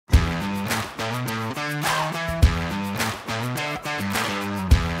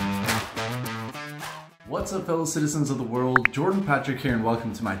What's up, fellow citizens of the world? Jordan Patrick here and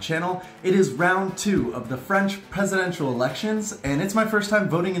welcome to my channel. It is round 2 of the French presidential elections and it's my first time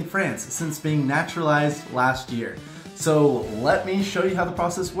voting in France since being naturalized last year. So let me show you how the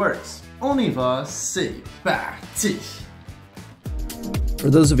process works. On y va, c'est parti! For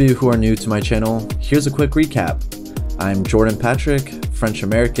those of you who are new to my channel, here's a quick recap. I'm Jordan Patrick, French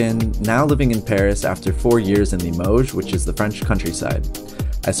American, now living in Paris after 4 years in Limoges, which is the French countryside.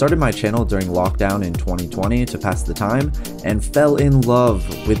 I started my channel during lockdown in 2020 to pass the time and fell in love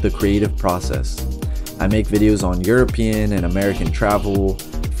with the creative process. I make videos on European and American travel,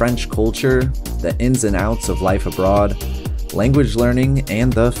 French culture, the ins and outs of life abroad, language learning,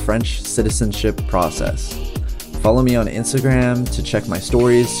 and the French citizenship process. Follow me on Instagram to check my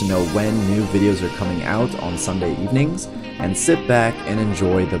stories to know when new videos are coming out on Sunday evenings, and sit back and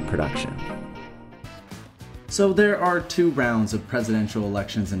enjoy the production. So there are 2 rounds of presidential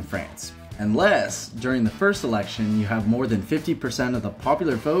elections in France, unless during the first election you have more than 50% of the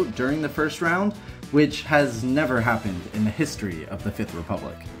popular vote during the first round, which has never happened in the history of the Fifth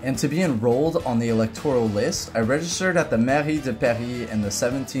Republic. And to be enrolled on the electoral list, I registered at the mairie de Paris in the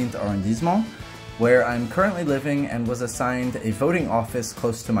 17th arrondissement, where I'm currently living and was assigned a voting office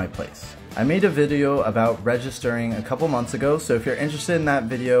close to my place. I made a video about registering a couple months ago, so if you're interested in that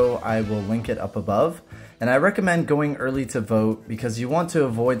video, I will link it up above. And I recommend going early to vote because you want to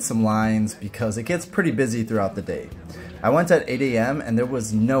avoid some lines because it gets pretty busy throughout the day. I went at 8 AM and there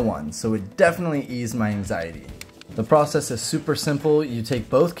was no one, so it definitely eased my anxiety. The process is super simple. You take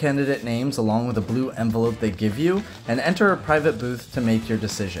both candidate names along with a blue envelope they give you and enter a private booth to make your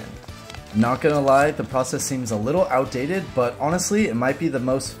decision. Not gonna lie, the process seems a little outdated, but honestly, it might be the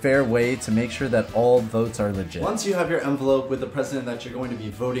most fair way to make sure that all votes are legit. Once you have your envelope with the president that you're going to be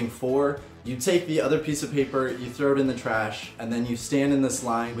voting for, you take the other piece of paper, you throw it in the trash, and then you stand in this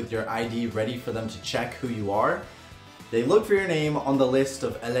line with your ID ready for them to check who you are. They look for your name on the list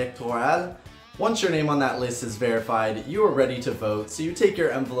of électorale. Once your name on that list is verified, you are ready to vote, so you take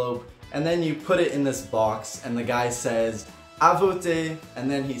your envelope, and then you put it in this box, and the guy says, "À voter," and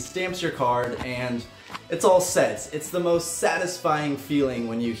then he stamps your card and it's all set. It's the most satisfying feeling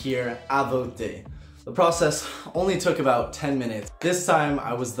when you hear "à voter." The process only took about 10 minutes. This time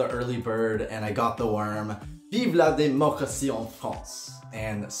I was the early bird and I got the worm. Vive la démocratie en France!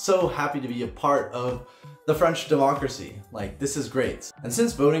 And so happy to be a part of the French democracy. Like, this is great. And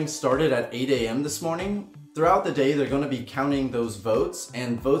since voting started at 8 AM this morning, throughout the day they're going to be counting those votes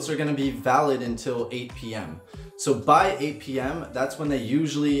and votes are going to be valid until 8 PM. So by 8 PM, that's when they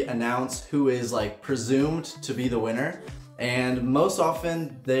usually announce who is like presumed to be the winner. And most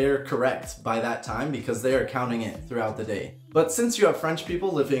often they're correct by that time because they are counting it throughout the day. But since you have French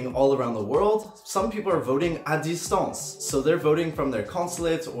people living all around the world, some people are voting à distance. So they're voting from their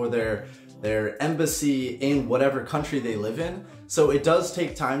consulate or their embassy in whatever country they live in. So it does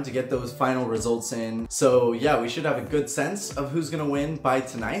take time to get those final results in. So yeah, we should have a good sense of who's gonna win by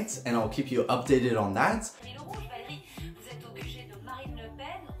tonight, and I'll keep you updated on that.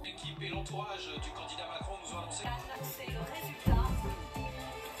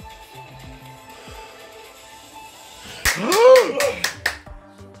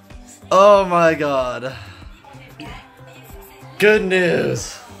 Oh my god. Good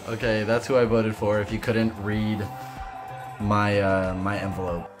news. Okay, that's who I voted for if you couldn't read my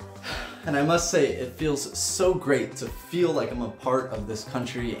envelope. And I must say, it feels so great to feel like I'm a part of this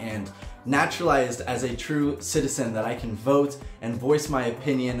country and naturalized as a true citizen, that I can vote and voice my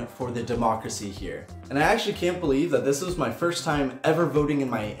opinion for the democracy here. And I actually can't believe that this was my first time ever voting in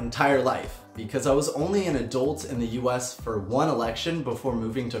my entire life, because I was only an adult in the US for 1 election before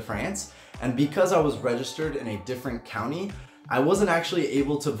moving to France, and because I was registered in a different county, I wasn't actually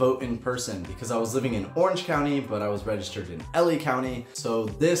able to vote in person because I was living in Orange County, but I was registered in LA County. So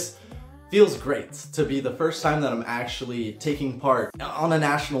this feels great to be the first time that I'm actually taking part on a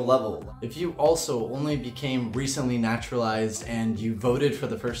national level. If you also only became recently naturalized and you voted for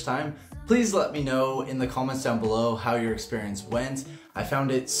the first time, please let me know in the comments down below how your experience went. I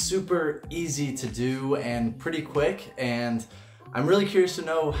found it super easy to do and pretty quick, and I'm really curious to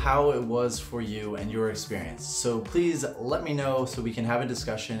know how it was for you and your experience. So please let me know so we can have a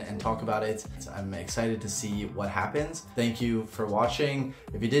discussion and talk about it. I'm excited to see what happens. Thank you for watching.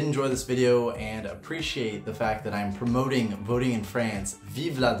 If you did enjoy this video and appreciate the fact that I'm promoting voting in France,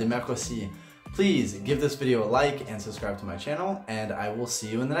 vive la démocratie, please give this video a like and subscribe to my channel, and I will see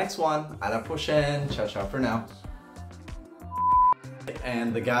you in the next one. À la prochaine. Ciao, ciao for now.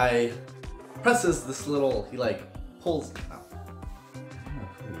 And the guy presses this little, he like pulls,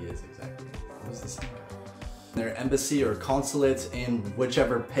 he is exactly. Who's this guy? Their embassy or consulate in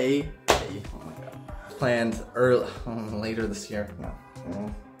whichever oh my god. planned later this year.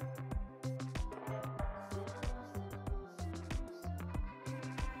 No.